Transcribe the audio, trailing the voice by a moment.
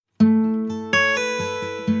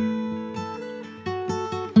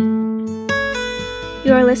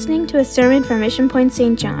You are listening to a sermon from Mission Point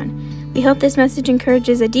St. John. We hope this message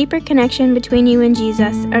encourages a deeper connection between you and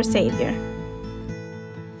Jesus, our Savior.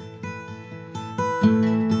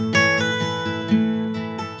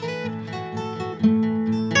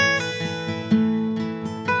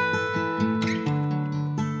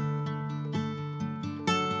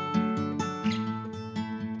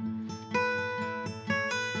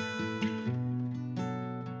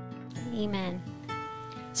 Amen.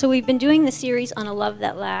 So we've been doing the series on A Love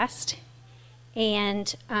That Lasts,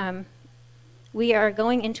 and we are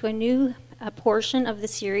going into a new portion of the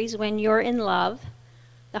series, When You're in Love,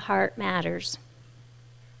 the Heart Matters.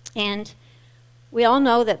 And we all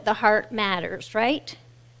know that the heart matters, right?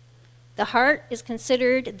 The heart is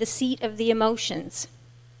considered the seat of the emotions.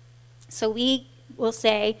 So we will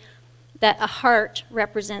say that a heart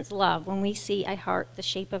represents love. When we see a heart, the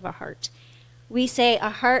shape of a heart, we say a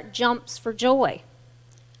heart jumps for joy.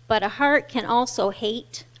 But a heart can also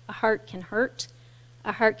hate, a heart can hurt,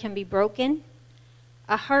 a heart can be broken.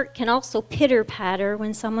 A heart can also pitter-patter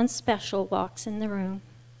when someone special walks in the room.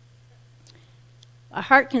 A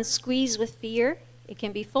heart can squeeze with fear, it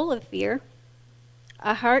can be full of fear.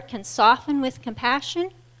 A heart can soften with compassion,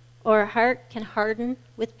 or a heart can harden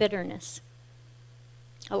with bitterness.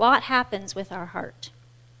 A lot happens with our heart.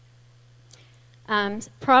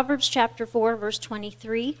 Proverbs chapter 4, verse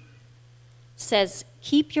 23 says,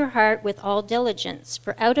 "Keep your heart with all diligence,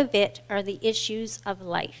 for out of it are the issues of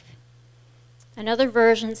life." Another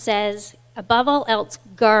version says, "Above all else,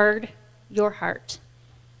 guard your heart,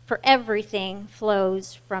 for everything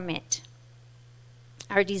flows from it."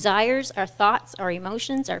 Our desires, our thoughts, our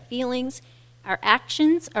emotions, our feelings, our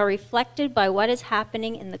actions are reflected by what is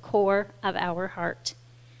happening in the core of our heart.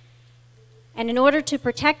 And in order to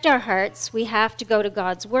protect our hearts, we have to go to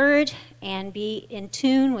God's Word and be in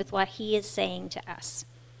tune with what He is saying to us.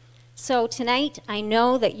 So tonight, I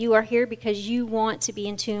know that you are here because you want to be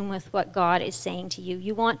in tune with what God is saying to you.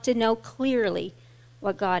 You want to know clearly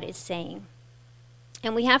what God is saying.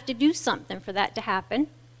 And we have to do something for that to happen.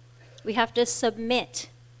 We have to submit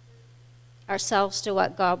ourselves to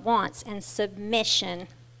what God wants. And submission.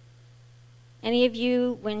 Any of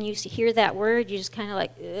you, when you hear that word, you just kind of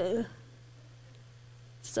like, ugh.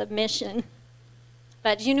 Submission.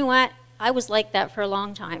 But you know what? I was like that for a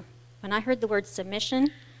long time. When I heard the word submission,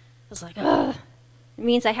 I was like, ugh. It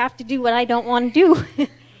means I have to do what I don't want to do.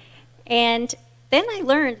 And then I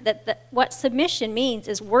learned that what submission means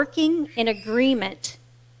is working in agreement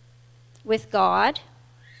with God.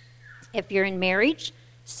 If you're in marriage,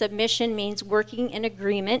 submission means working in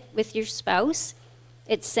agreement with your spouse.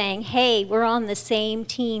 It's saying, hey, we're on the same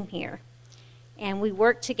team here, and we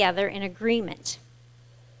work together in agreement.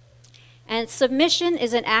 And submission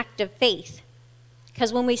is an act of faith,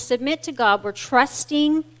 because when we submit to God, we're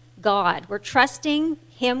trusting God. We're trusting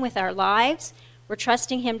Him with our lives. We're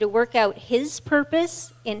trusting Him to work out His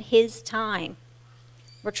purpose in His time.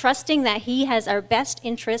 We're trusting that He has our best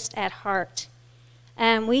interest at heart.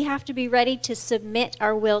 And we have to be ready to submit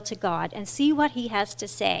our will to God and see what He has to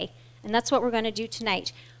say. And that's what we're going to do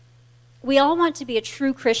tonight. We all want to be a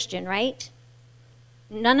true Christian, right?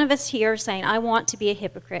 None of us here are saying, I want to be a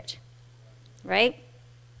hypocrite. Right?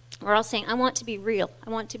 We're all saying, I want to be real.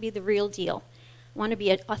 I want to be the real deal. I want to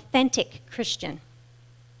be an authentic Christian.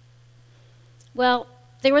 Well,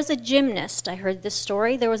 there was a gymnast. I heard this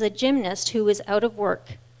story. There was a gymnast who was out of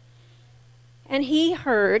work. And he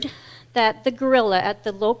heard that the gorilla at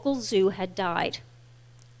the local zoo had died.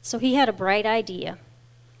 So he had a bright idea.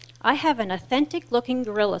 I have an authentic-looking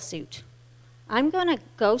gorilla suit. I'm going to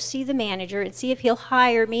go see the manager and see if he'll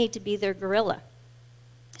hire me to be their gorilla.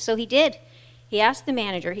 So he did. He asked the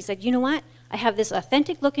manager, he said, you know what? I have this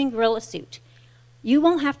authentic-looking gorilla suit. You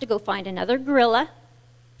won't have to go find another gorilla.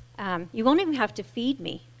 You won't even have to feed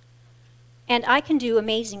me. And I can do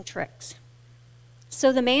amazing tricks.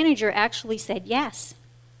 So the manager actually said yes.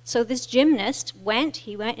 So this gymnast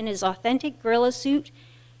he went in his authentic gorilla suit.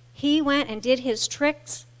 He went and did his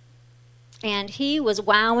tricks, and he was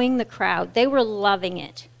wowing the crowd. They were loving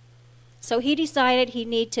it. So he decided he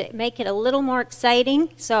needed to make it a little more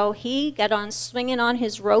exciting, so he got on swinging on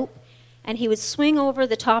his rope, and he would swing over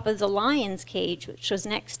the top of the lion's cage, which was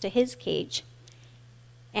next to his cage.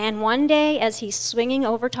 And one day, as he's swinging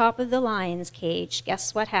over top of the lion's cage,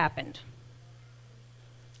 guess what happened?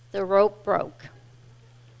 The rope broke.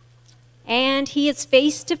 And he is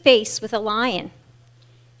face to face with a lion.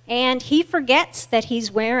 And he forgets that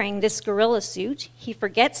he's wearing this gorilla suit. He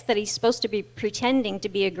forgets that he's supposed to be pretending to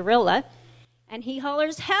be a gorilla. And he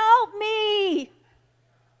hollers, "Help me!"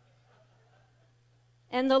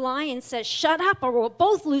 And the lion says, "Shut up or we'll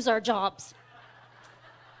both lose our jobs."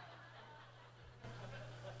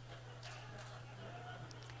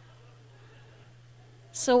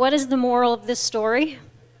 So what is the moral of this story?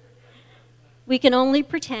 We can only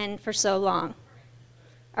pretend for so long.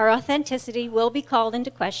 Our authenticity will be called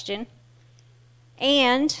into question,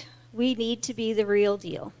 and we need to be the real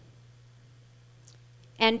deal.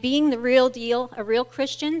 And being the real deal, a real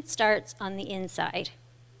Christian, starts on the inside.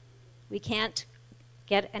 We can't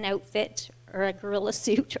get an outfit or a gorilla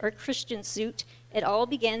suit or a Christian suit. It all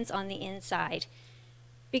begins on the inside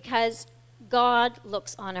because God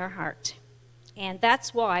looks on our heart. And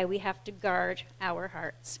that's why we have to guard our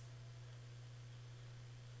hearts.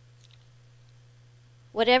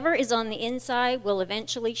 Whatever is on the inside will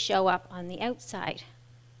eventually show up on the outside.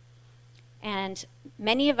 And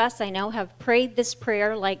many of us, I know, have prayed this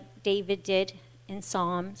prayer like David did in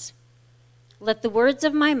Psalms. Let the words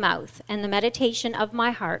of my mouth and the meditation of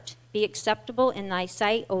my heart be acceptable in thy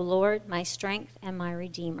sight, O Lord, my strength and my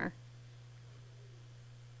Redeemer.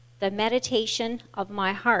 The meditation of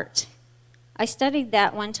my heart. I studied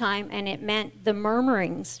that one time, and it meant the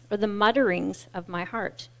murmurings or the mutterings of my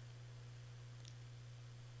heart.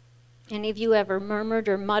 Any of you ever murmured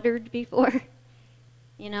or muttered before?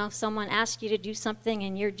 You know, someone asks you to do something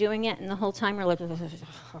and you're doing it, and the whole time you're like,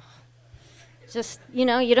 just, you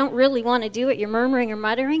know, you don't really want to do it. You're murmuring or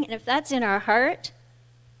muttering, and if that's in our heart,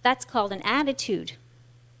 that's called an attitude.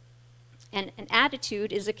 And an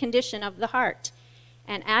attitude is a condition of the heart.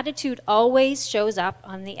 And attitude always shows up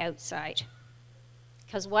on the outside.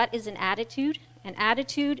 Because what is an attitude? An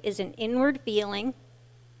attitude is an inward feeling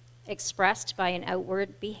expressed by an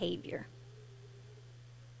outward behavior.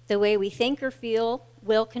 The way we think or feel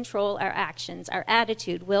will control our actions. Our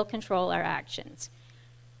attitude will control our actions.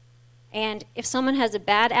 And if someone has a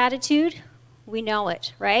bad attitude, we know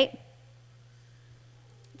it, right?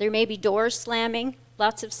 There may be doors slamming,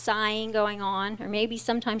 lots of sighing going on, or maybe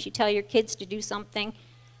sometimes you tell your kids to do something,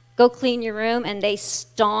 go clean your room, and they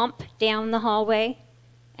stomp down the hallway,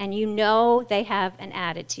 and you know they have an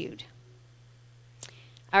attitude.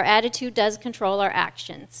 Our attitude does control our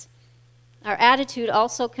actions. Our attitude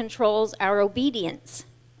also controls our obedience,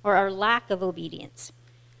 or our lack of obedience.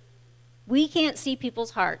 We can't see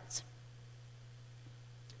people's hearts,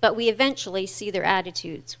 but we eventually see their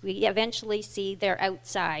attitudes. We eventually see their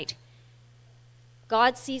outside.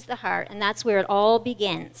 God sees the heart, and that's where it all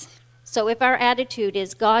begins. So if our attitude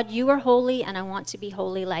is, God, you are holy, and I want to be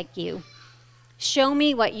holy like you. Show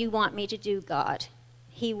me what you want me to do, God.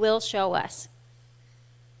 He will show us.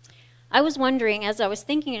 I was wondering, as I was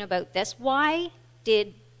thinking about this, why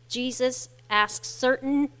did Jesus ask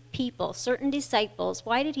certain people, certain disciples,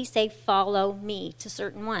 why did he say, follow me to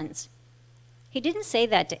certain ones? He didn't say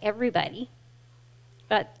that to everybody,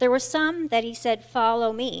 but there were some that he said,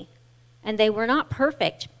 follow me, and they were not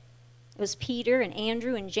perfect. It was Peter and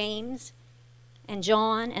Andrew and James and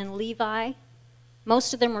John and Levi.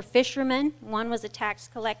 Most of them were fishermen. One was a tax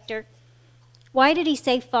collector. Why did he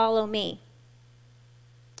say, follow me?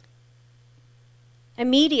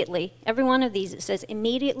 Immediately, every one of these, it says,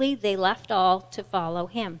 immediately they left all to follow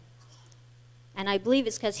him. And I believe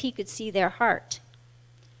it's because he could see their heart.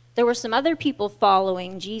 There were some other people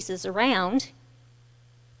following Jesus around,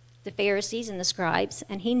 the Pharisees and the scribes,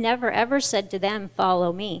 and he never ever said to them,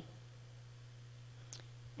 follow me.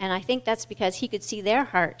 And I think that's because he could see their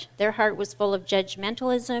heart. Their heart was full of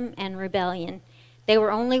judgmentalism and rebellion. They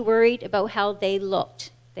were only worried about how they looked.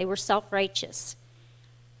 They were self-righteous.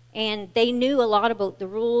 And they knew a lot about the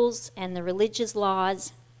rules and the religious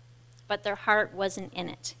laws, but their heart wasn't in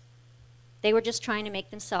it. They were just trying to make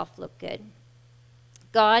themselves look good.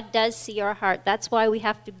 God does see our heart. That's why we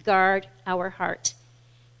have to guard our heart,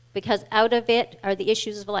 because out of it are the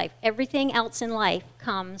issues of life. Everything else in life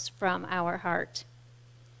comes from our heart.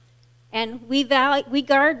 And we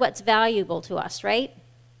guard what's valuable to us, right?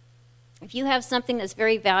 If you have something that's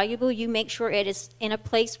very valuable, you make sure it is in a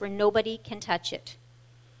place where nobody can touch it.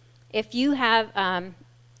 If you have an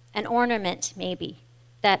ornament, maybe,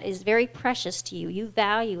 that is very precious to you, you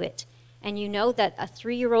value it, and you know that a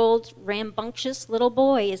 3-year-old rambunctious little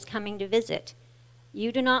boy is coming to visit,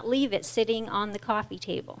 you do not leave it sitting on the coffee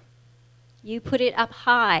table. You put it up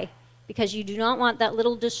high because you do not want that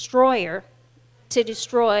little destroyer to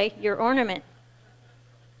destroy your ornament.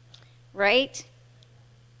 Right?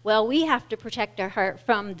 Well, we have to protect our heart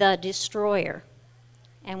from the destroyer.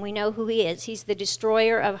 And we know who he is. He's the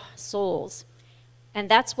destroyer of souls.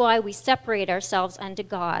 And that's why we separate ourselves unto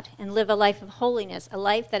God and live a life of holiness, a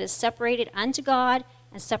life that is separated unto God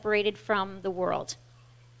and separated from the world.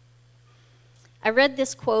 I read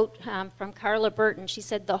this quote from Carla Burton. She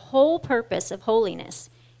said, the whole purpose of holiness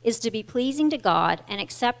is to be pleasing to God and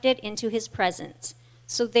accepted into his presence.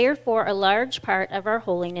 So therefore, a large part of our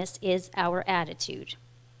holiness is our attitude.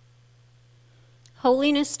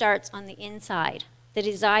 Holiness starts on the inside, the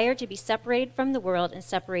desire to be separated from the world and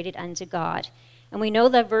separated unto God. And we know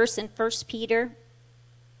the verse in 1 Peter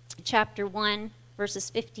chapter 1,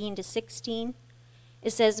 verses 15 to 16.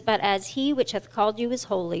 It says, "But as he which hath called you is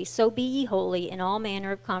holy, so be ye holy in all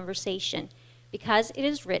manner of conversation, because it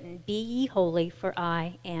is written, Be ye holy, for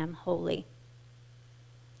I am holy."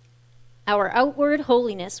 Our outward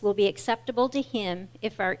holiness will be acceptable to him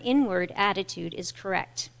if our inward attitude is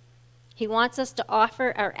correct. He wants us to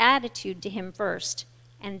offer our attitude to him first,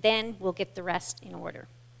 and then we'll get the rest in order.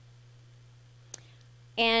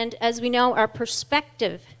 And as we know, our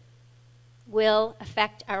perspective will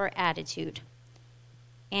affect our attitude.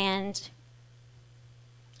 And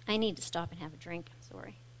I need to stop and have a drink. I'm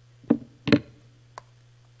sorry.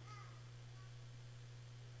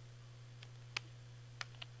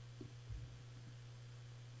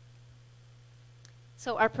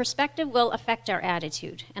 So our perspective will affect our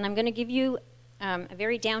attitude. And I'm going to give you a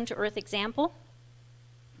very down-to-earth example.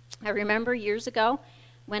 I remember years ago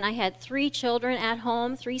when I had 3 children at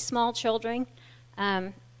home, 3 small children.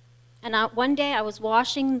 One day I was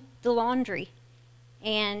washing the laundry,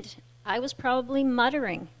 and I was probably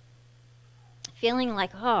muttering, feeling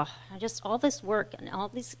like, just all this work and all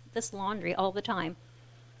this laundry all the time.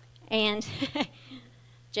 And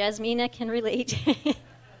Jasmina can relate.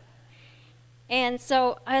 And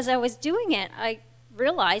so as I was doing it, I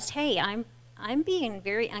realized, hey, I'm being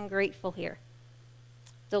very ungrateful here.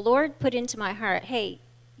 The Lord put into my heart, hey,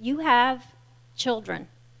 you have children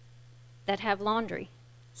that have laundry.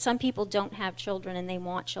 Some people don't have children and they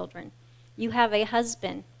want children. You have a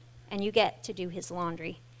husband and you get to do his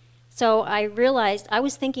laundry. So I realized I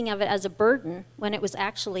was thinking of it as a burden when it was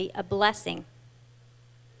actually a blessing.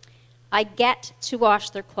 I get to wash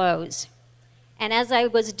their clothes. And as I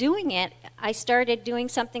was doing it, I started doing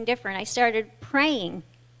something different. I started praying.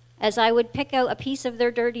 As I would pick out a piece of their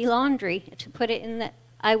dirty laundry to put it in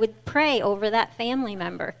I would pray over that family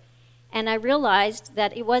member. And I realized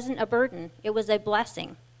that it wasn't a burden, it was a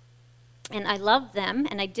blessing. And I loved them,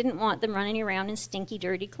 and I didn't want them running around in stinky,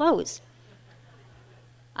 dirty clothes.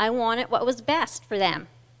 I wanted what was best for them.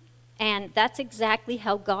 And that's exactly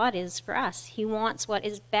how God is for us. He wants what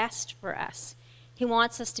is best for us. He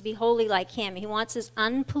wants us to be holy like him. He wants us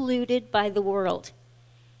unpolluted by the world.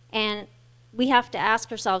 And we have to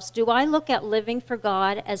ask ourselves, do I look at living for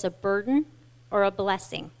God as a burden or a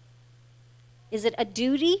blessing? Is it a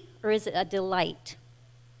duty or is it a delight?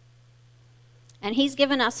 And he's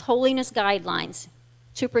given us holiness guidelines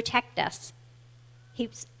to protect us.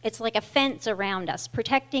 It's like a fence around us,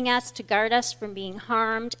 protecting us to guard us from being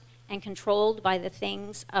harmed and controlled by the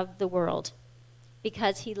things of the world,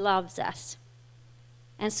 because he loves us.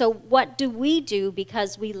 And so what do we do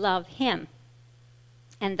because we love him?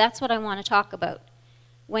 And that's what I want to talk about.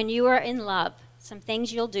 When you are in love, some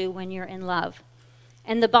things you'll do when you're in love.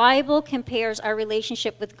 And the Bible compares our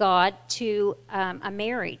relationship with God to a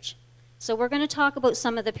marriage. So we're going to talk about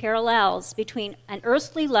some of the parallels between an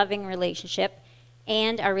earthly loving relationship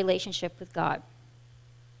and our relationship with God.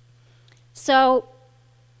 So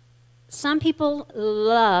some people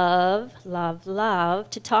love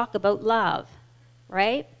to talk about love,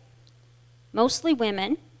 right? Mostly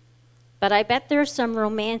women, but I bet there are some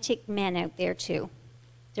romantic men out there too.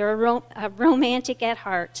 They're romantic at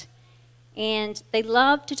heart, and they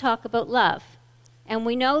love to talk about love. And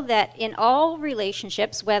we know that in all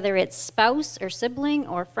relationships, whether it's spouse or sibling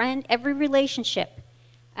or friend, every relationship,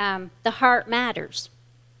 the heart matters.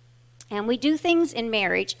 And we do things in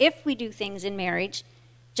marriage, if we do things in marriage,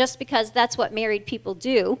 just because that's what married people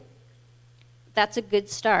do, that's a good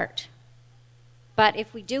start. But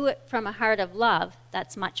if we do it from a heart of love,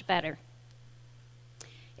 that's much better.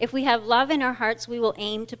 If we have love in our hearts, we will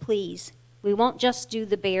aim to please. We won't just do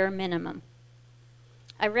the bare minimum.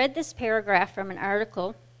 I read this paragraph from an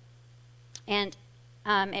article, and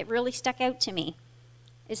it really stuck out to me.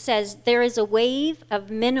 It says, there is a wave of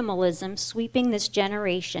minimalism sweeping this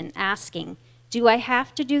generation, asking, do I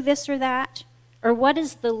have to do this or that? Or what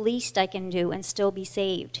is the least I can do and still be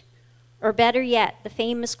saved? Or better yet, the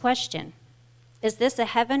famous question, is this a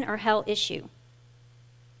heaven or hell issue?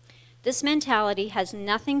 This mentality has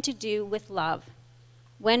nothing to do with love.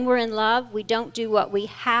 When we're in love, we don't do what we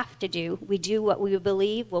have to do. We do what we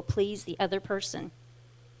believe will please the other person.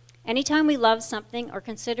 Anytime we love something or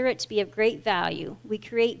consider it to be of great value, we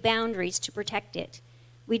create boundaries to protect it.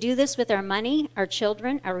 We do this with our money, our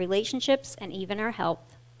children, our relationships, and even our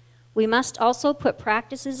health. We must also put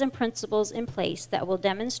practices and principles in place that will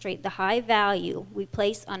demonstrate the high value we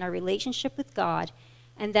place on our relationship with God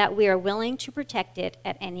and that we are willing to protect it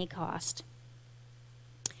at any cost.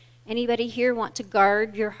 Anybody here want to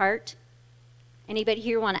guard your heart? Anybody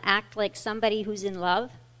here want to act like somebody who's in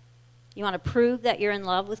love? You want to prove that you're in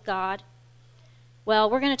love with God? Well,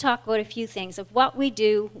 we're going to talk about a few things of what we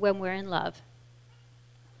do when we're in love.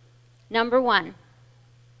 Number one,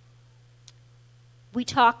 we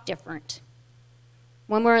talk different.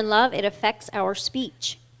 When we're in love, it affects our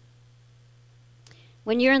speech.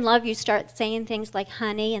 When you're in love, you start saying things like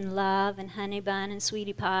honey and love and honey bun and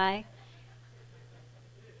sweetie pie.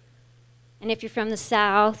 And if you're from the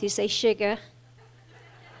South, you say sugar,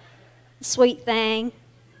 sweet thing,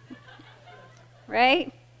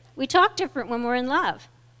 right? We talk different when we're in love.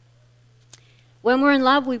 When we're in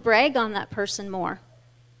love, we brag on that person more.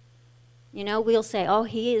 You know, we'll say, oh,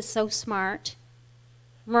 he is so smart.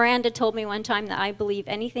 Miranda told me one time that I believe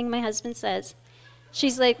anything my husband says.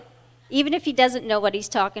 She's like, even if he doesn't know what he's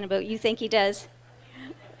talking about, you think he does.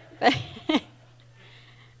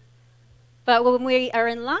 But when we are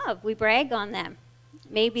in love, we brag on them.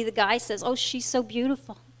 Maybe the guy says, oh, she's so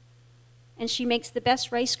beautiful. And she makes the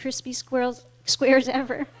best Rice Krispie squares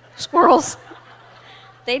ever. Squirrels.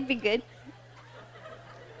 They'd be good.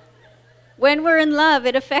 When we're in love,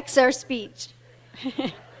 it affects our speech.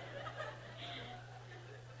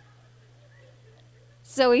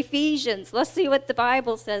 So Ephesians, let's see what the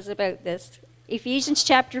Bible says about this. Ephesians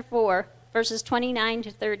chapter 4, verses 29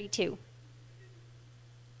 to 32.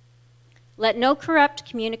 Let no corrupt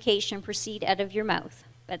communication proceed out of your mouth,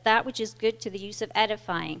 but that which is good to the use of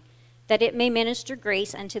edifying, that it may minister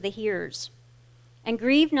grace unto the hearers. And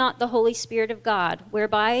grieve not the Holy Spirit of God,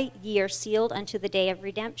 whereby ye are sealed unto the day of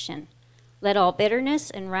redemption. Let all bitterness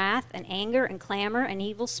and wrath and anger and clamor and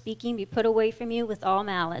evil speaking be put away from you with all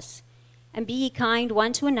malice. And be ye kind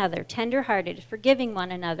one to another, tender-hearted, forgiving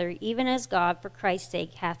one another, even as God for Christ's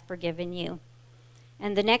sake hath forgiven you.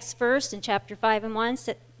 And the next verse in chapter 5 and 1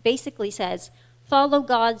 basically says, follow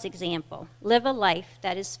God's example. Live a life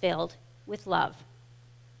that is filled with love.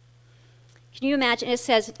 Can you imagine? It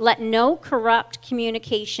says, let no corrupt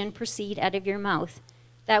communication proceed out of your mouth.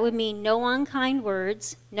 That would mean no unkind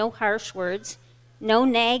words, no harsh words, no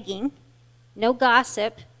nagging, no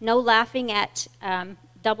gossip, no laughing at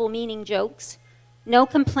double meaning jokes, no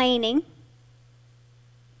complaining.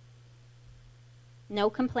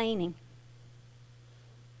 No complaining.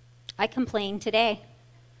 I complained today.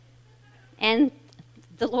 And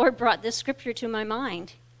the Lord brought this scripture to my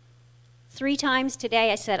mind. 3 times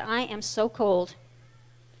today I said, I am so cold.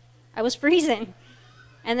 I was freezing.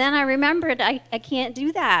 And then I remembered I can't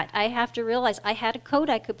do that. I have to realize I had a coat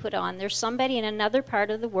I could put on. There's somebody in another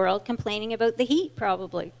part of the world complaining about the heat,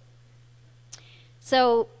 probably.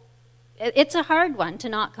 So it's a hard one to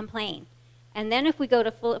not complain. And then if we go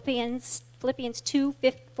to Philippians 2,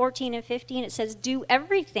 14 and 15, it says, do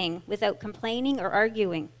everything without complaining or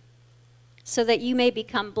arguing, so that you may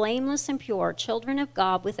become blameless and pure, children of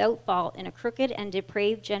God without fault in a crooked and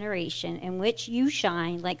depraved generation, in which you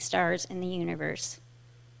shine like stars in the universe.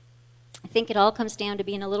 I think it all comes down to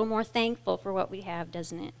being a little more thankful for what we have,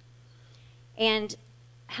 doesn't it? And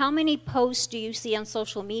how many posts do you see on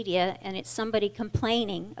social media and it's somebody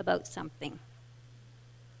complaining about something?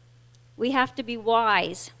 We have to be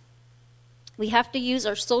wise. We have to use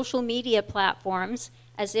our social media platforms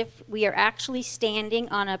as if we are actually standing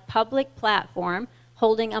on a public platform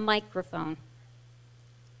holding a microphone.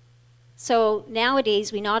 So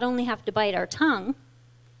nowadays, we not only have to bite our tongue,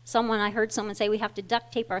 I heard someone say we have to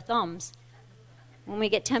duct tape our thumbs when we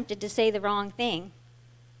get tempted to say the wrong thing.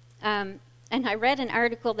 And I read an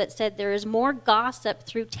article that said there is more gossip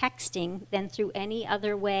through texting than through any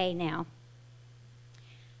other way now.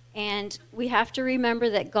 And we have to remember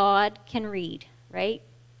that God can read, right?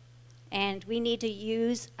 And we need to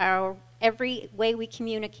use every way we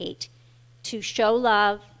communicate to show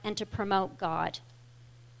love and to promote God.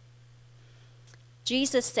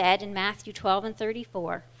 Jesus said in Matthew 12 and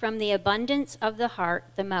 34, from the abundance of the heart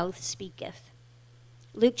the mouth speaketh.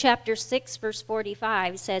 Luke chapter 6 verse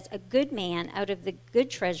 45 says, a good man out of the good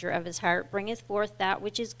treasure of his heart bringeth forth that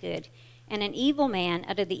which is good, and an evil man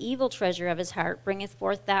out of the evil treasure of his heart bringeth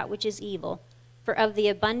forth that which is evil. For of the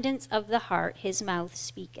abundance of the heart his mouth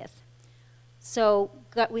speaketh. So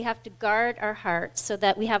we have to guard our hearts so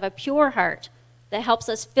that we have a pure heart that helps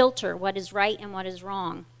us filter what is right and what is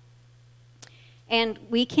wrong. And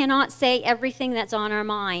we cannot say everything that's on our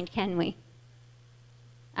mind, can we?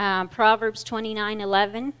 Proverbs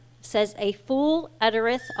 29:11 says, a fool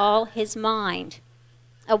uttereth all his mind.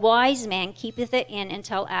 A wise man keepeth it in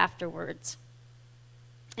until afterwards.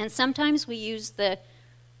 And sometimes we use the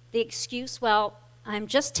excuse, well, I'm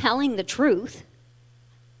just telling the truth,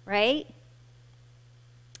 right?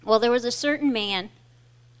 Well, there was a certain man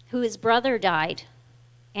who his brother died,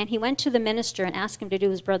 and he went to the minister and asked him to do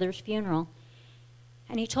his brother's funeral.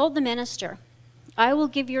 And he told the minister, I will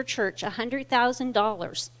give your church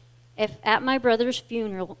 $100,000 if at my brother's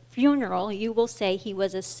funeral you will say he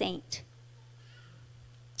was a saint.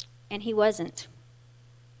 And he wasn't.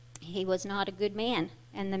 He was not a good man.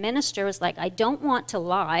 And the minister was like, I don't want to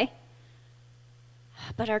lie,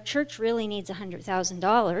 but our church really needs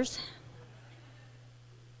 $100,000.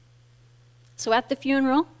 So at the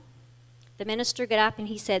funeral, the minister got up and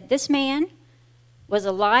he said, this man was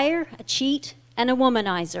a liar, a cheat, and a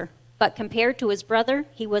womanizer, but compared to his brother,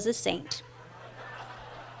 he was a saint.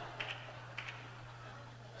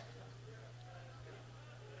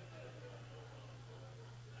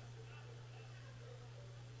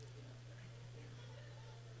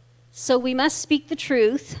 So we must speak the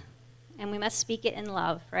truth, and we must speak it in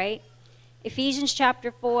love, right? Ephesians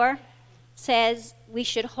chapter 4 says we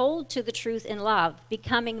should hold to the truth in love,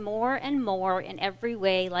 becoming more and more in every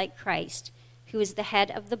way like Christ, who is the head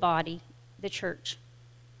of the body, the church.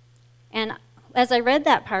 And as I read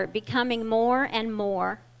that part, becoming more and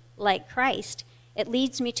more like Christ, it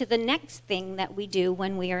leads me to the next thing that we do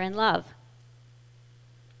when we are in love.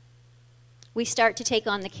 We start to take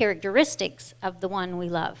on the characteristics of the one we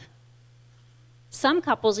love. Some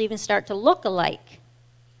couples even start to look alike.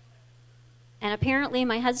 And apparently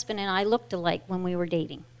my husband and I looked alike when we were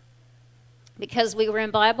dating. Because we were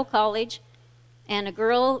in Bible college, and a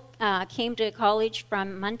girl came to college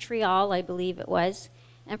from Montreal, I believe it was.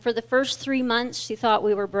 And for the first 3 months, she thought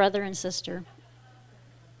we were brother and sister.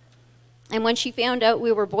 And when she found out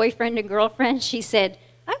we were boyfriend and girlfriend, she said,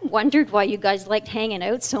 I wondered why you guys liked hanging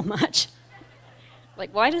out so much.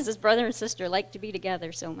 Like, why does this brother and sister like to be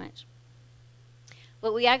together so much?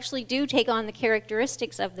 But we actually do take on the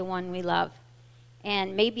characteristics of the one we love.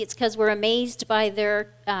 And maybe it's because we're amazed by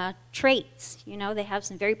their traits. You know, they have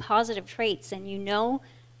some very positive traits, and you know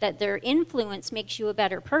that their influence makes you a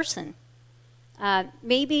better person.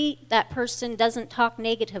 Maybe that person doesn't talk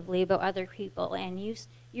negatively about other people, and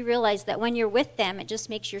you realize that when you're with them, it just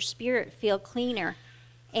makes your spirit feel cleaner.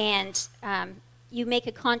 And you make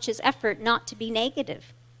a conscious effort not to be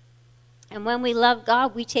negative. And when we love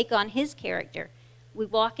God, we take on his character. We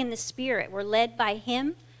walk in the Spirit. We're led by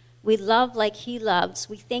him. We love like he loves.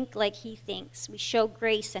 We think like he thinks. We show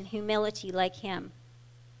grace and humility like him.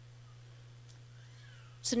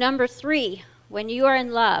 So number 3, when you are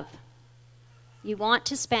in love, you want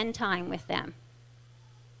to spend time with them.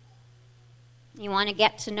 You want to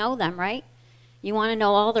get to know them, right? You want to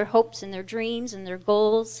know all their hopes and their dreams and their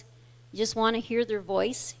goals. You just want to hear their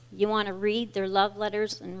voice. You want to read their love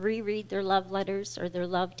letters and reread their love letters or their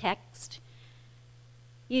love text.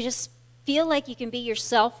 You just feel like you can be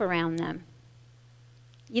yourself around them.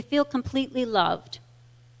 You feel completely loved.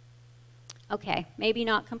 Okay, maybe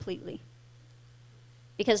not completely.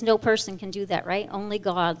 Because no person can do that, right? Only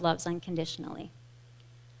God loves unconditionally.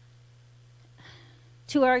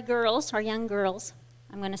 To our girls, our young girls,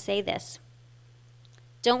 I'm going to say this.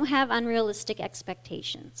 Don't have unrealistic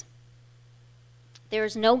expectations. There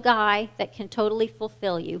is no guy that can totally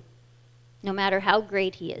fulfill you, no matter how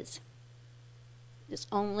great he is. It's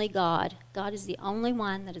only God. God is the only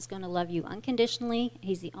one that is going to love you unconditionally.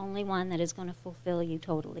 He's the only one that is going to fulfill you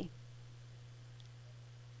totally.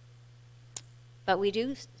 But we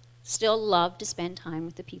do still love to spend time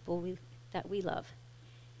with the people that we love.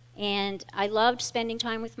 And I loved spending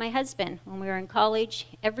time with my husband when we were in college.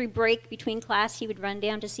 Every break between class, he would run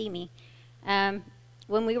down to see me.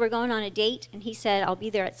 When we were going on a date, and he said, I'll be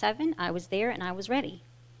there at 7, I was there and I was ready.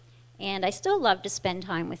 And I still love to spend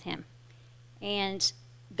time with him. And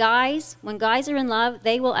guys, when guys are in love,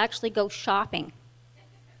 they will actually go shopping.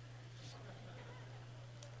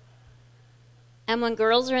 And when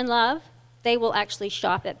girls are in love, they will actually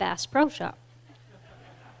shop at Bass Pro Shop.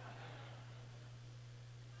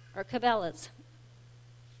 Or Cabela's.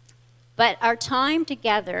 But our time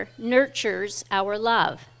together nurtures our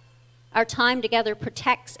love. Our time together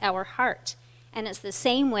protects our heart. And it's the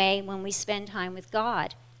same way when we spend time with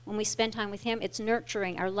God. When we spend time with him, it's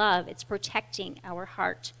nurturing our love. It's protecting our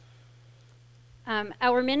heart.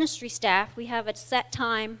 Our ministry staff, we have a set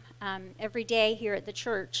time every day here at the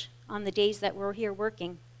church on the days that we're here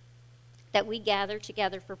working, that we gather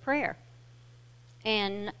together for prayer.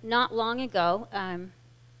 And not long ago,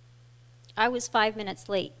 I was 5 minutes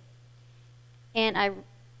late. And I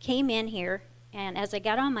came in here, and as I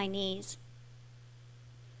got on my knees,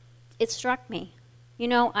 it struck me. You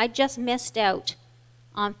know, I just missed out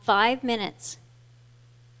on 5 minutes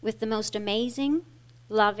with the most amazing,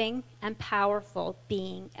 loving, and powerful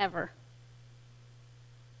being ever.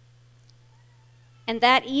 And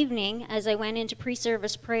that evening, as I went into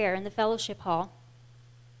pre-service prayer in the fellowship hall,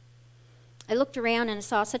 I looked around and I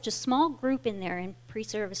saw such a small group in there in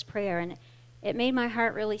pre-service prayer, and it made my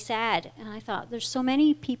heart really sad. And I thought, there's so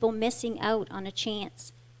many people missing out on a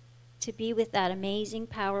chance to be with that amazing,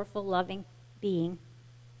 powerful, loving being.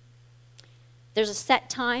 There's a set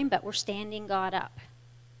time, but we're standing God up.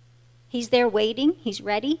 He's there waiting. He's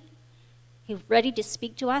ready. He's ready to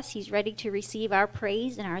speak to us. He's ready to receive our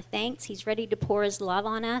praise and our thanks. He's ready to pour his love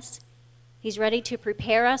on us. He's ready to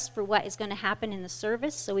prepare us for what is going to happen in the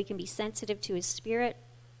service so we can be sensitive to his spirit.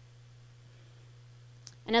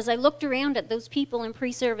 And as I looked around at those people in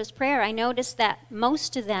pre-service prayer, I noticed that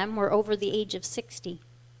most of them were over the age of 60.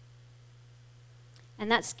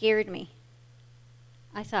 And that scared me.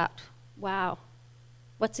 I thought, wow,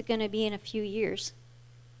 what's it going to be in a few years?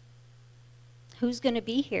 Who's going to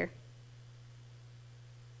be here?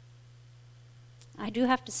 I do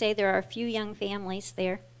have to say there are a few young families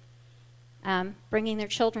there bringing their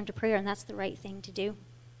children to prayer, and that's the right thing to do.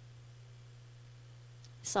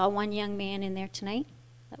 I saw one young man in there tonight.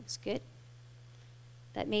 That was good.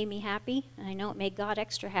 That made me happy, and I know it made God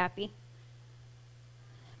extra happy.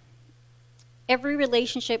 Every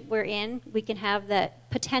relationship we're in, we can have the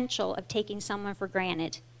potential of taking someone for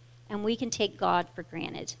granted, and we can take God for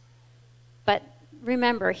granted. But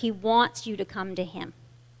remember, he wants you to come to him.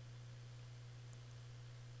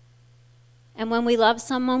 And when we love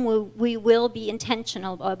someone, we will be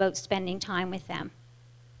intentional about spending time with them.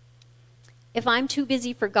 If I'm too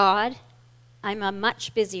busy for God, I'm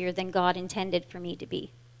much busier than God intended for me to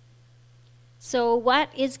be. So what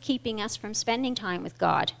is keeping us from spending time with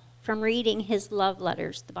God, from reading his love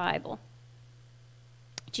letters, the Bible?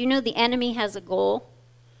 Do you know the enemy has a goal?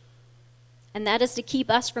 And that is to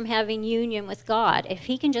keep us from having union with God. If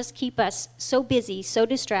he can just keep us so busy, so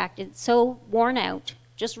distracted, so worn out,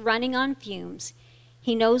 just running on fumes,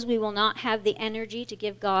 he knows we will not have the energy to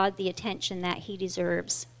give God the attention that he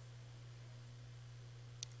deserves.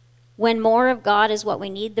 When more of God is what we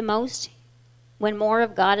need the most, when more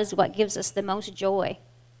of God is what gives us the most joy,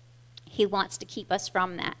 he wants to keep us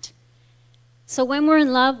from that. So when we're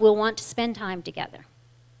in love, we'll want to spend time together.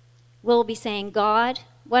 We'll be saying, God,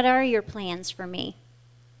 what are your plans for me?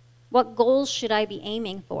 What goals should I be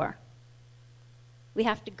aiming for? We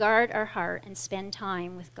have to guard our heart and spend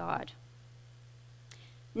time with God.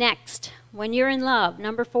 Next, when you're in love,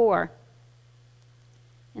 number 4.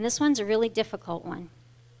 And this one's a really difficult one.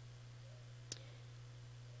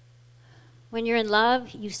 When you're in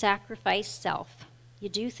love, you sacrifice self. You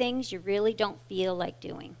do things you really don't feel like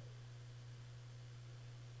doing.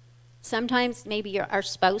 Sometimes maybe our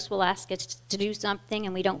spouse will ask us to do something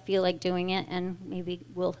and we don't feel like doing it, and maybe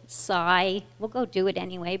we'll sigh. We'll go do it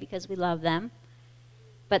anyway because we love them.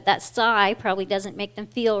 But that sigh probably doesn't make them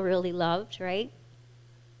feel really loved, right?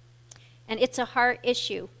 And it's a heart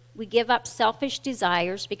issue. We give up selfish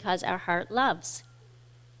desires because our heart loves.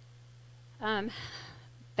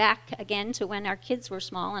 Back again to when our kids were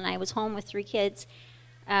small and I was home with 3 kids,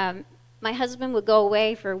 my husband would go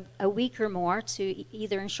away for a week or more to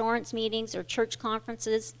either insurance meetings or church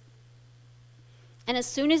conferences. And as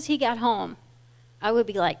soon as he got home, I would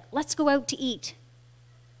be like, let's go out to eat.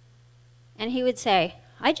 And he would say,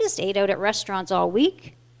 I just ate out at restaurants all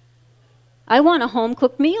week. I want a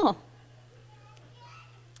home-cooked meal.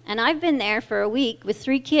 And I've been there for a week with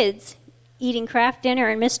 3 kids eating Kraft Dinner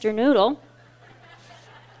and Mr. Noodle.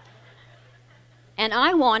 And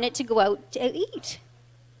I wanted to go out to eat.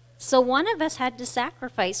 So one of us had to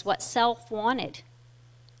sacrifice what self wanted.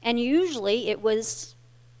 And usually it was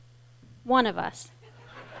one of us.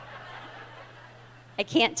 I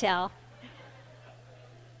can't tell.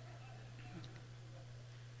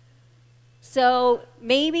 So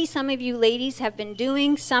maybe some of you ladies have been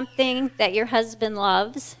doing something that your husband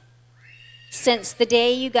loves since the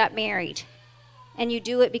day you got married. And you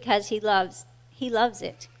do it because he loves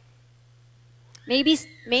it.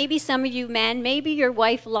 Maybe some of you men, maybe your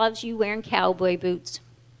wife loves you wearing cowboy boots.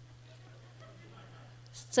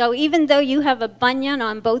 So even though you have a bunion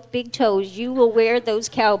on both big toes, you will wear those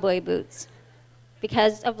cowboy boots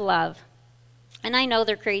because of love. And I know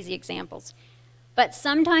they're crazy examples. But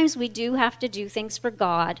sometimes we do have to do things for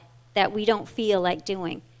God that we don't feel like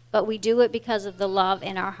doing, but we do it because of the love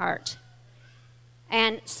in our heart.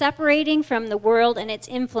 And separating from the world and its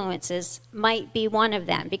influences might be one of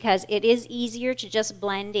them, because it is easier to just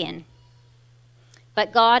blend in.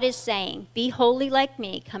 But God is saying, be holy like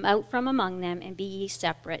me, come out from among them, and be ye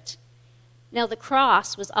separate. Now the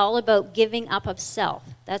cross was all about giving up of self.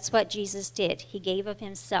 That's what Jesus did. He gave of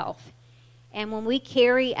himself. And when we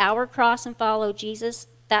carry our cross and follow Jesus,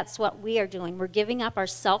 that's what we are doing. We're giving up our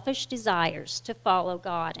selfish desires to follow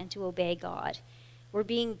God and to obey God. We're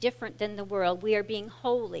being different than the world. We are being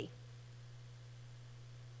holy.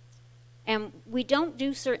 And we don't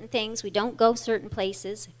do certain things, we don't go certain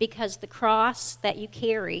places, because the cross that you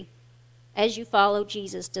carry as you follow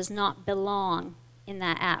Jesus does not belong in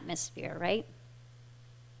that atmosphere, right?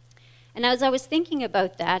 And as I was thinking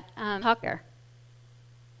about that,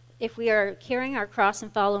 if we are carrying our cross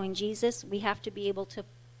and following Jesus, we have to be able to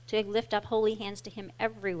lift up holy hands to him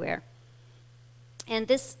everywhere. And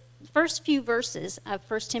this first few verses of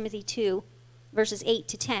 1 Timothy 2, verses 8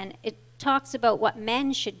 to 10, it talks about what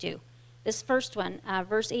men should do. This first one,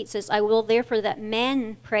 verse 8 says, I will therefore that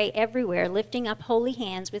men pray everywhere, lifting up holy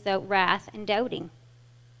hands without wrath and doubting.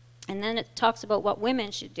 And then it talks about what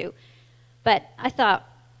women should do. But I thought,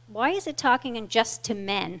 why is it talking just to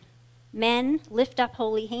men? Men lift up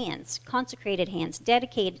holy hands, consecrated hands,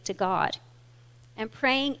 dedicated to God, and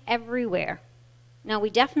praying everywhere. Now,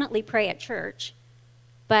 we definitely pray at church,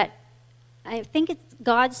 but I think it's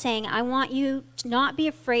God saying, I want you to not be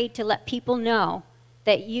afraid to let people know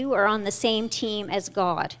that you are on the same team as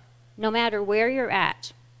God, no matter where you're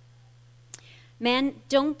at. Men,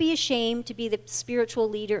 don't be ashamed to be the spiritual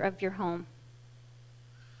leader of your home.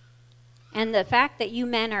 And the fact that you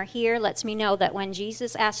men are here lets me know that when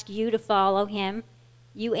Jesus asked you to follow him,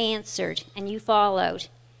 you answered and you followed.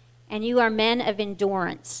 And you are men of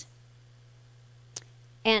endurance.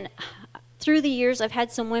 And through the years, I've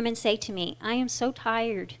had some women say to me, I am so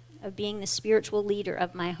tired of being the spiritual leader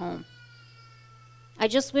of my home. I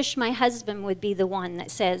just wish my husband would be the one that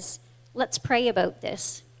says, let's pray about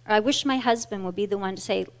this. Or I wish my husband would be the one to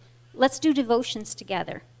say, let's do devotions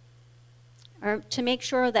together. Or to make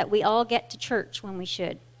sure that we all get to church when we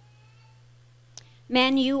should.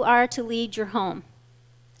 Men, you are to lead your home.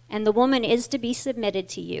 And the woman is to be submitted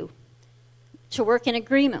to you, to work in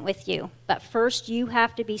agreement with you. But first, you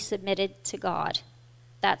have to be submitted to God.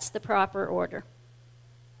 That's the proper order.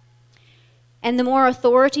 And the more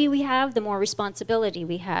authority we have, the more responsibility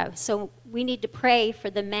we have. So we need to pray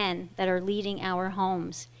for the men that are leading our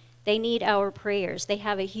homes. They need our prayers. They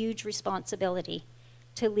have a huge responsibility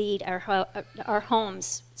to lead our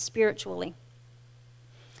homes spiritually.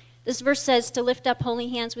 This verse says to lift up holy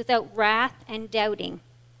hands without wrath and doubting.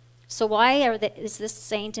 So why is this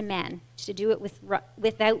saying to men? To do it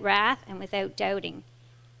without wrath and without doubting.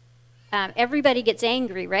 Everybody gets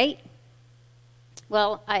angry, right?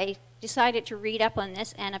 Well, I decided to read up on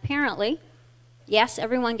this, and apparently, yes,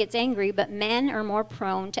 everyone gets angry, but men are more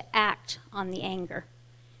prone to act on the anger.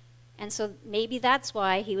 And so maybe that's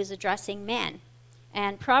why he was addressing men.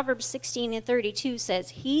 And Proverbs 16:32 says,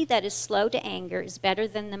 he that is slow to anger is better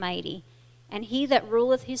than the mighty, and he that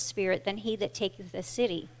ruleth his spirit than he that taketh a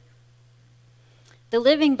city. The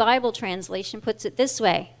Living Bible translation puts it this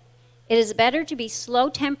way, it is better to be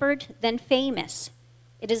slow-tempered than famous.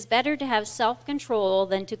 It is better to have self-control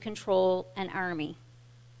than to control an army.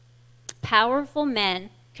 Powerful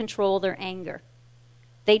men control their anger.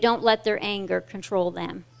 They don't let their anger control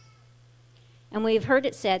them. And we've heard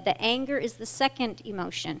it said that anger is the second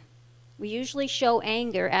emotion. We usually show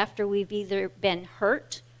anger after we've either been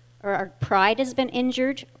hurt or our pride has been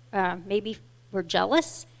injured. Maybe we're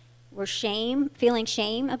jealous, we're feeling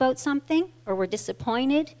shame about something, or we're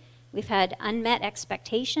disappointed. We've had unmet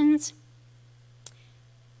expectations.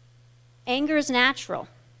 Anger is natural,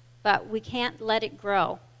 but we can't let it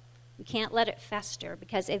grow. We can't let it fester,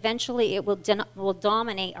 because eventually it will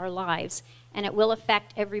dominate our lives, and it will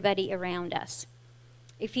affect everybody around us.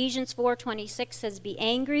 Ephesians 4:26 says, be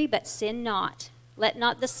angry, but sin not. Let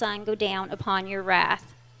not the sun go down upon your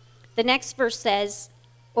wrath. The next verse says,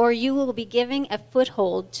 or you will be giving a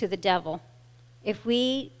foothold to the devil. If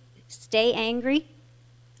we stay angry,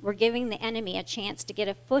 we're giving the enemy a chance to get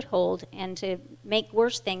a foothold and to make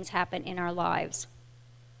worse things happen in our lives.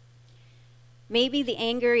 Maybe the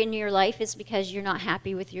anger in your life is because you're not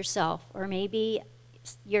happy with yourself, or maybe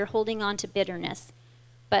you're holding on to bitterness.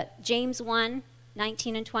 But James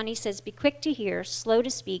 1:19 and 20 says, be quick to hear, slow to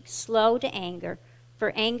speak, slow to anger,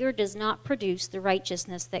 for anger does not produce the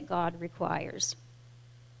righteousness that God requires.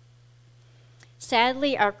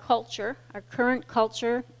 Sadly, our current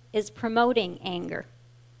culture, is promoting anger.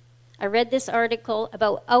 I read this article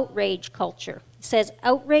about outrage culture. It says,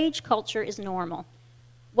 outrage culture is normal.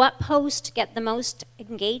 What posts get the most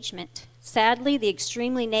engagement? Sadly, the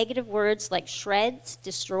extremely negative words like shreds,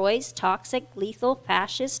 destroys, toxic, lethal,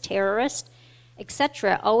 fascist, terrorist,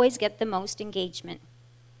 etc. always get the most engagement.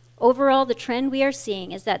 Overall, the trend we are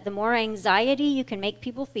seeing is that the more anxiety you can make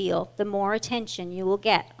people feel, the more attention you will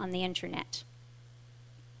get on the internet.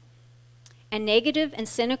 And negative and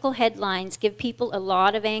cynical headlines give people a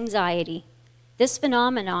lot of anxiety. This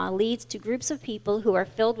phenomenon leads to groups of people who are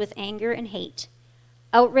filled with anger and hate.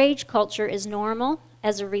 Outrage culture is normal,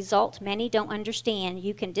 As a result, many don't understand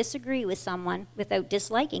you can disagree with someone without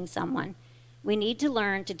disliking someone. We need to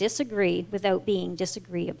learn to disagree without being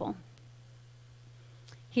disagreeable.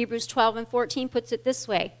 Hebrews 12:14 puts it this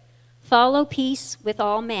way: follow peace with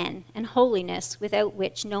all men and holiness, without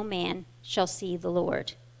which no man shall see the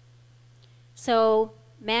Lord. So,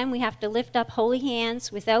 men, we have to lift up holy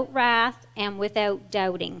hands without wrath and without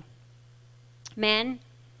doubting. Men,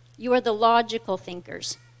 you are the logical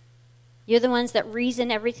thinkers. You're the ones that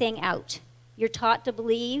reason everything out. You're taught to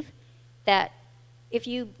believe that if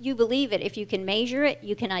you believe it, if you can measure it,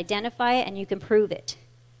 you can identify it, and you can prove it.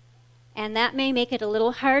 And that may make it a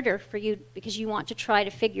little harder for you because you want to try to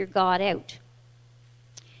figure God out.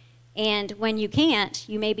 And when you can't,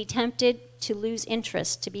 you may be tempted to lose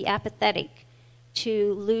interest, to be apathetic,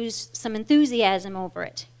 to lose some enthusiasm over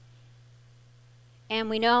it. And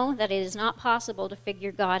we know that it is not possible to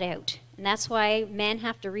figure God out. And that's why men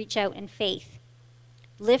have to reach out in faith.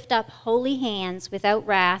 Lift up holy hands without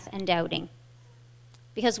wrath and doubting.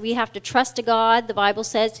 Because we have to trust a God. The Bible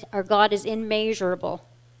says our God is immeasurable,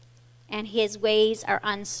 and his ways are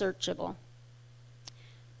unsearchable.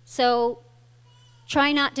 So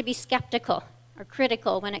try not to be skeptical or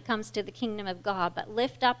critical when it comes to the kingdom of God, but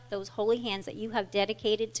lift up those holy hands that you have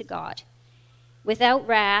dedicated to God without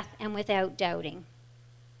wrath and without doubting.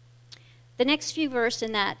 The next few verses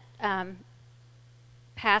in that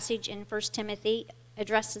passage in 1 Timothy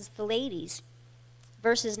addresses the ladies,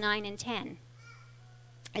 verses 9 and 10.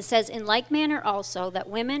 It says, in like manner also, that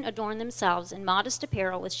women adorn themselves in modest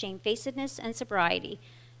apparel with shamefacedness and sobriety,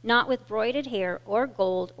 not with broided hair or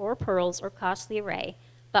gold or pearls or costly array,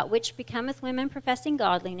 but which becometh women professing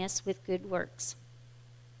godliness with good works.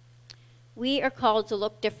 We are called to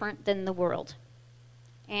look different than the world.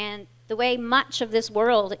 And the way much of this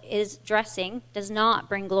world is dressing does not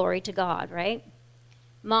bring glory to God, right?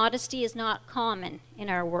 Modesty is not common in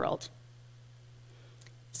our world.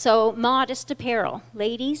 So, modest apparel.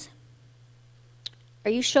 Ladies,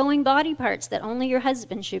 are you showing body parts that only your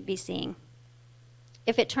husband should be seeing?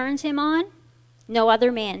 If it turns him on, no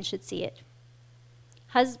other man should see it.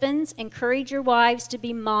 Husbands, encourage your wives to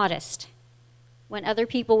be modest when other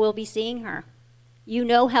people will be seeing her. You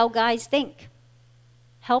know how guys think.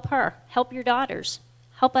 Help her. Help your daughters.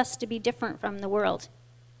 Help us to be different from the world.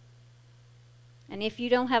 And if you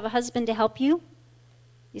don't have a husband to help you,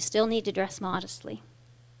 you still need to dress modestly.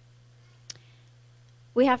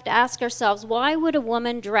 We have to ask ourselves, why would a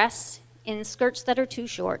woman dress in skirts that are too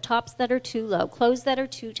short, tops that are too low, clothes that are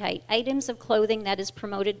too tight, items of clothing that is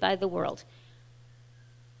promoted by the world?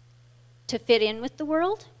 To fit in with the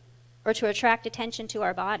world or to attract attention to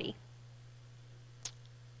our body?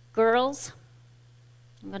 Girls,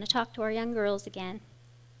 I'm going to talk to our young girls again.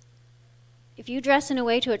 If you dress in a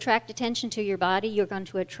way to attract attention to your body, you're going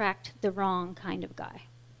to attract the wrong kind of guy.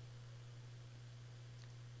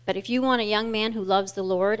 But if you want a young man who loves the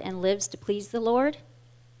Lord and lives to please the Lord,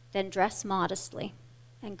 then dress modestly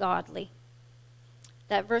and godly.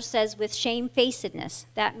 That verse says, with shamefacedness,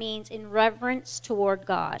 that means in reverence toward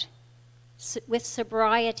God. With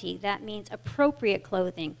sobriety, that means appropriate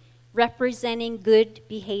clothing, representing good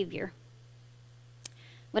behavior.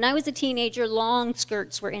 When I was a teenager, long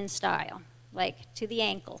skirts were in style, like to the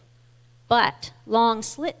ankle, but long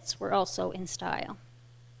slits were also in style.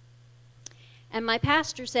 And my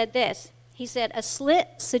pastor said this. He said, a slit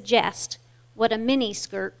suggests what a mini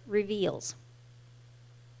skirt reveals.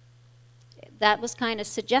 That was kind of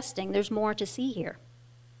suggesting there's more to see here.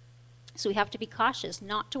 So we have to be cautious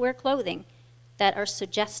not to wear clothing that are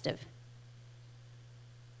suggestive.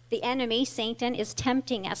 The enemy, Satan, is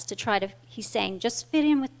tempting us to he's saying, just fit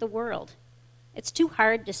in with the world. It's too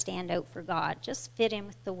hard to stand out for God. Just fit in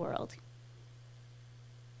with the world.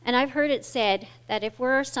 And I've heard it said that if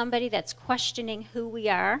we're somebody that's questioning who we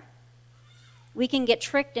are, we can get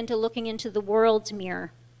tricked into looking into the world's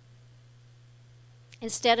mirror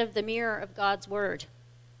instead of the mirror of God's word.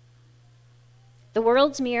 The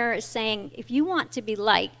world's mirror is saying, if you want to be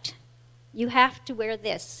liked, you have to wear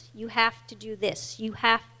this, you have to do this, you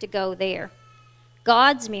have to go there.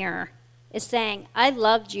 God's mirror is saying, I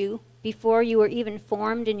loved you before you were even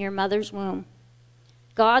formed in your mother's womb.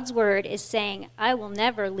 God's word is saying, I will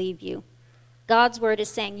never leave you. God's word is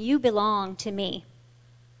saying, you belong to me.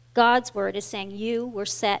 God's word is saying, you were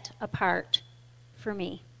set apart for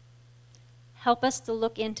me. Help us to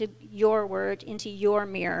look into your word, into your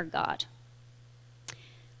mirror, God.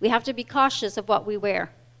 We have to be cautious of what we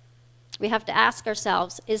wear. We have to ask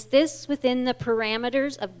ourselves, is this within the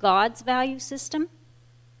parameters of God's value system,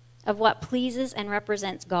 of what pleases and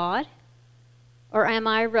represents God? Or am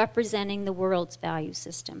I representing the world's value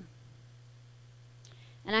system?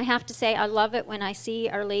 And I have to say, I love it when I see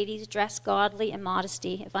our ladies dress godly and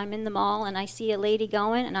modesty. If I'm in the mall and I see a lady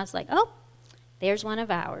going, and I was like, oh, there's one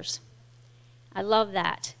of ours. I love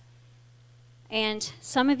that. And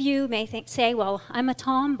some of you may say, well, I'm a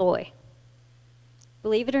tomboy.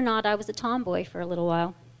 Believe it or not, I was a tomboy for a little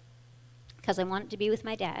while because I wanted to be with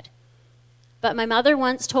my dad. But my mother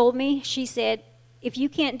once told me, she said, if you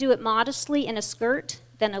can't do it modestly in a skirt,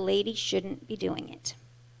 then a lady shouldn't be doing it.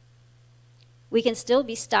 We can still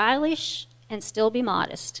be stylish and still be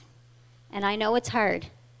modest. And I know it's hard.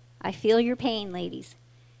 I feel your pain, ladies.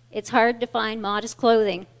 It's hard to find modest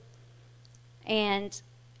clothing.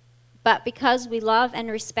 But because we love and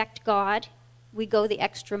respect God, we go the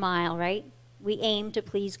extra mile, right? We aim to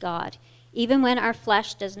please God. Even when our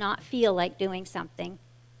flesh does not feel like doing something,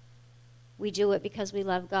 we do it because we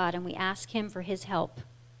love God and we ask Him for His help.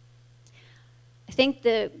 I think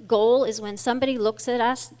the goal is when somebody looks at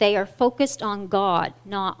us, they are focused on God,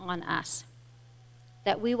 not on us.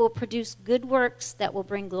 That we will produce good works that will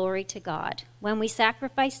bring glory to God. When we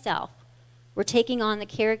sacrifice self, we're taking on the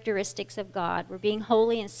characteristics of God. We're being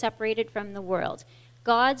holy and separated from the world.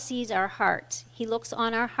 God sees our heart. He looks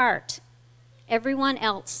on our heart. Everyone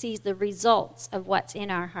else sees the results of what's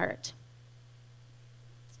in our heart.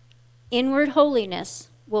 Inward holiness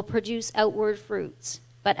will produce outward fruits,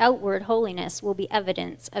 but outward holiness will be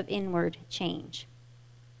evidence of inward change.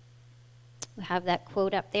 We have that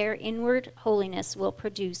quote up there. Inward holiness will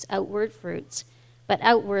produce outward fruits, but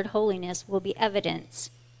outward holiness will be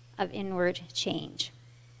evidence of inward change.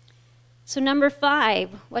 So number 5,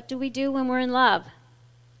 what do we do when we're in love?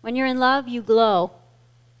 When you're in love, you glow.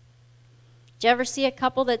 Did you ever see a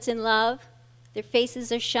couple that's in love? Their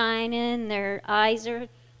faces are shining, their eyes are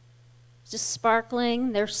just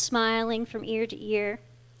sparkling, they're smiling from ear to ear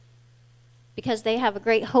because they have a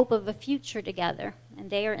great hope of a future together and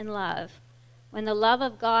they are in love. When the love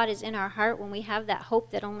of God is in our heart, when we have that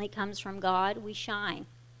hope that only comes from God, we shine.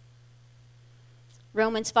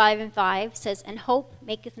 Romans 5:5 says, and hope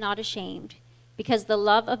maketh not ashamed, because the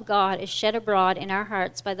love of God is shed abroad in our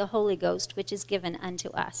hearts by the Holy Ghost, which is given unto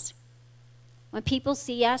us. When people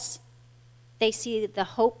see us, they see the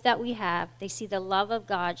hope that we have. They see the love of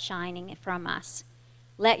God shining from us.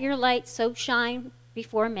 Let your light so shine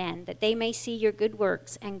before men that they may see your good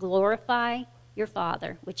works and glorify your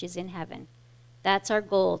Father, which is in heaven. That's our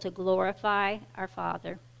goal, to glorify our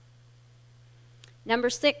Father. Number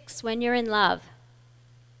 6, when you're in love,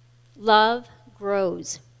 love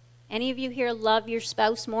grows. Any of you here love your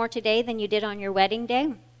spouse more today than you did on your wedding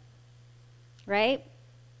day? Right?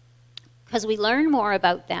 Because we learn more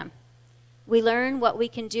about them. We learn what we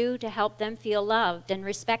can do to help them feel loved and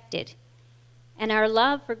respected. And our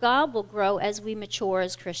love for God will grow as we mature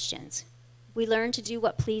as Christians. We learn to do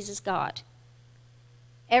what pleases God.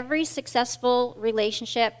 Every successful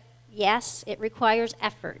relationship, yes, it requires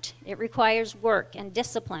effort. It requires work and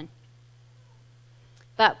discipline.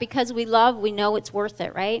 But because we love, we know it's worth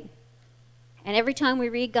it, right? And every time we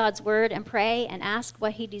read God's word and pray and ask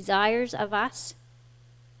what He desires of us,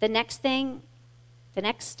 the next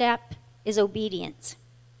step is obedience.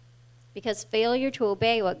 Because failure to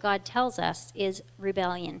obey what God tells us is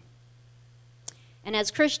rebellion. And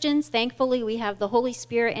as Christians, thankfully, we have the Holy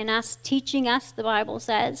Spirit in us, teaching us, the Bible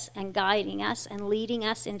says, and guiding us and leading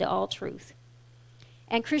us into all truth.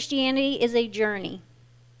 And Christianity is a journey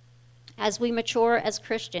as we mature as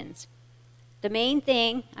Christians. The main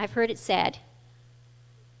thing, I've heard it said,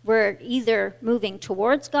 we're either moving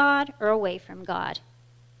towards God or away from God.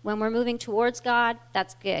 When we're moving towards God,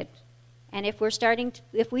 that's good. And if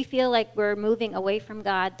we feel like we're moving away from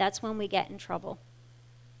God, that's when we get in trouble.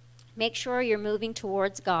 Make sure you're moving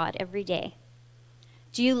towards God every day.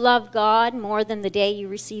 Do you love God more than the day you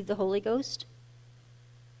received the Holy Ghost?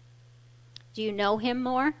 Do you know Him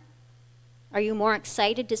more? Are you more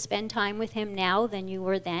excited to spend time with Him now than you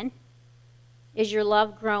were then? Is your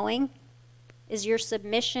love growing? Is your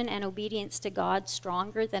submission and obedience to God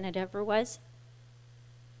stronger than it ever was?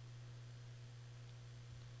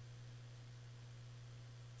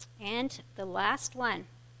 And the last one,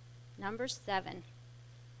 number 7,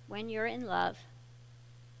 when you're in love.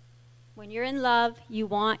 When you're in love, you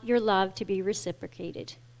want your love to be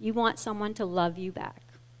reciprocated. You want someone to love you back.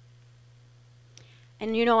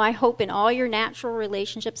 And I hope in all your natural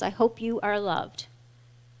relationships, I hope you are loved.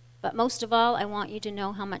 But most of all, I want you to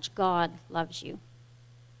know how much God loves you.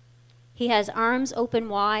 He has arms open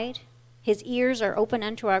wide. His ears are open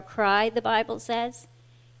unto our cry, the Bible says.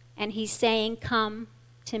 And He's saying, come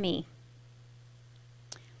to me.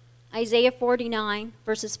 Isaiah 49,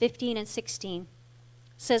 verses 15 and 16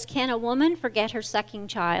 says, can a woman forget her sucking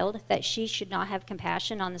child, that she should not have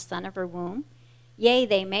compassion on the son of her womb? Yea,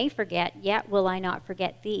 they may forget, yet will I not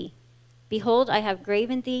forget thee. Behold, I have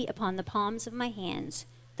graven thee upon the palms of my hands.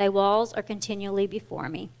 Thy walls are continually before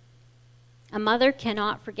me. A mother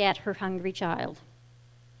cannot forget her hungry child.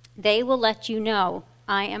 They will let you know,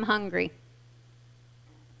 I am hungry.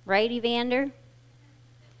 Right, Evander?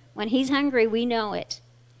 When he's hungry, we know it.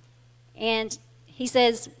 And he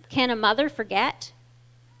says, can a mother forget?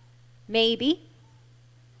 Maybe.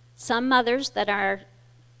 Some mothers that are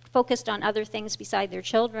focused on other things beside their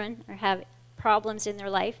children or have problems in their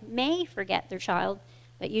life may forget their child,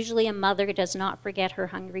 but usually a mother does not forget her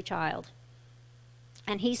hungry child.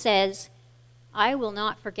 And he says, I will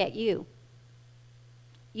not forget you.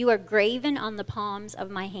 You are graven on the palms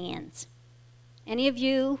of my hands. Any of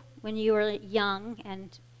you, when you were young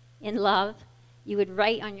and in love, you would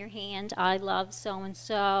write on your hand, I love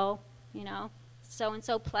so-and-so,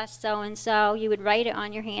 so-and-so plus so-and-so. You would write it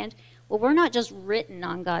on your hand. Well, we're not just written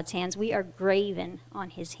on God's hands. We are graven on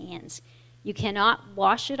his hands. You cannot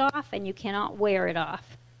wash it off and you cannot wear it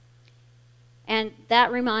off. And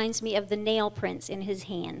that reminds me of the nail prints in his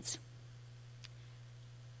hands.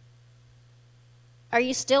 Are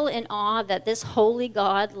you still in awe that this holy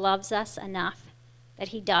God loves us enough that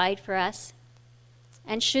he died for us?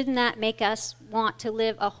 And shouldn't that make us want to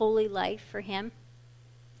live a holy life for him?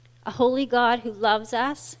 A holy God who loves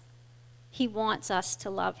us, he wants us to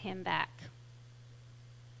love him back.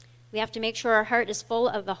 We have to make sure our heart is full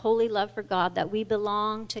of the holy love for God, that we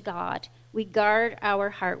belong to God. We guard our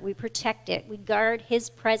heart. We protect it. We guard his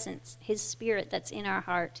presence, his spirit that's in our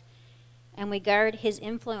heart. And we guard his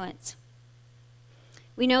influence.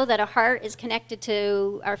 We know that a heart is connected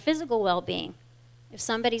to our physical well-being. If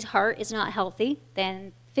somebody's heart is not healthy,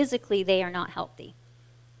 then physically they are not healthy.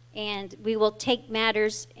 And we will take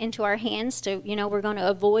matters into our hands to, we're going to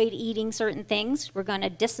avoid eating certain things. We're going to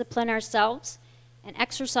discipline ourselves and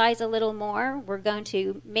exercise a little more. We're going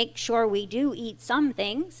to make sure we do eat some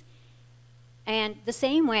things. And the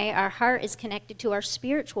same way, our heart is connected to our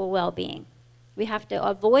spiritual well-being. We have to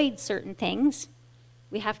avoid certain things.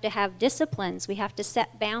 We have to have disciplines. We have to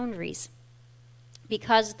set boundaries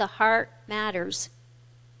because the heart matters.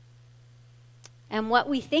 And what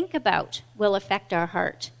we think about will affect our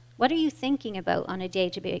heart. What are you thinking about on a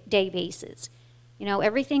day-to-day basis?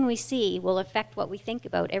 Everything we see will affect what we think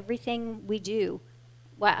about. Everything we do,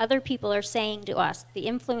 what other people are saying to us, the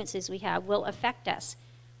influences we have will affect us.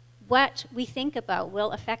 What we think about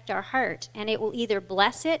will affect our heart, and it will either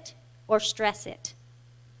bless it or stress it.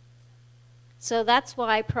 So that's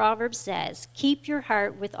why Proverbs says, keep your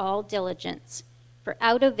heart with all diligence, for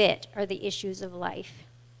out of it are the issues of life.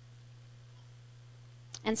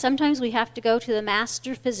 And sometimes we have to go to the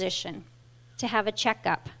master physician to have a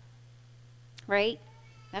checkup, right?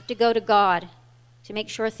 We have to go to God to make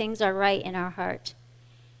sure things are right in our heart.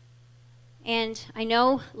 And I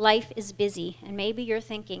know life is busy, and maybe you're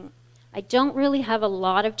thinking, I don't really have a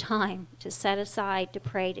lot of time to set aside to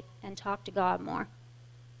pray and talk to God more.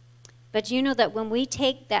 But you know that when we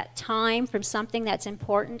take that time from something that's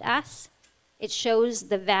important to us, it shows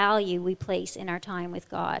the value we place in our time with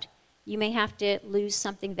God. You may have to lose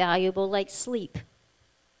something valuable like sleep,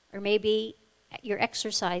 or maybe your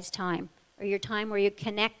exercise time, or your time where you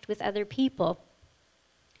connect with other people,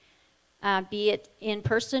 be it in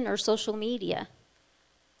person or social media.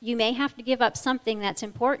 You may have to give up something that's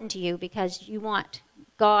important to you because you want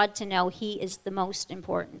God to know he is the most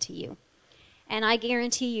important to you. And I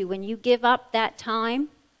guarantee you, when you give up that time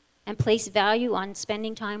and place value on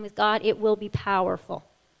spending time with God, it will be powerful.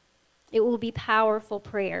 It will be powerful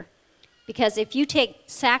prayer. Because if you take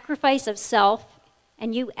sacrifice of self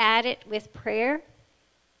and you add it with prayer,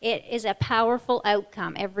 it is a powerful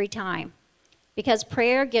outcome every time. Because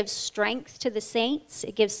prayer gives strength to the saints,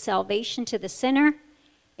 it gives salvation to the sinner,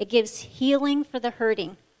 it gives healing for the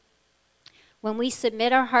hurting. When we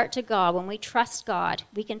submit our heart to God, when we trust God,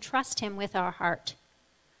 we can trust him with our heart.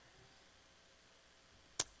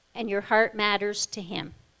 And your heart matters to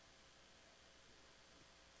him.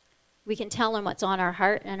 We can tell him what's on our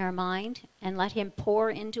heart and our mind and let him pour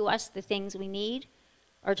into us the things we need,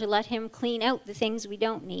 or to let him clean out the things we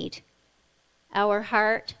don't need. Our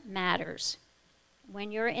heart matters.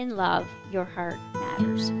 When you're in love, your heart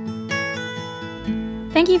matters.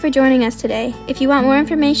 Thank you for joining us today. If you want more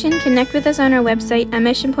information, connect with us on our website at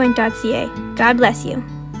missionpoint.ca. God bless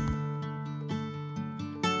you.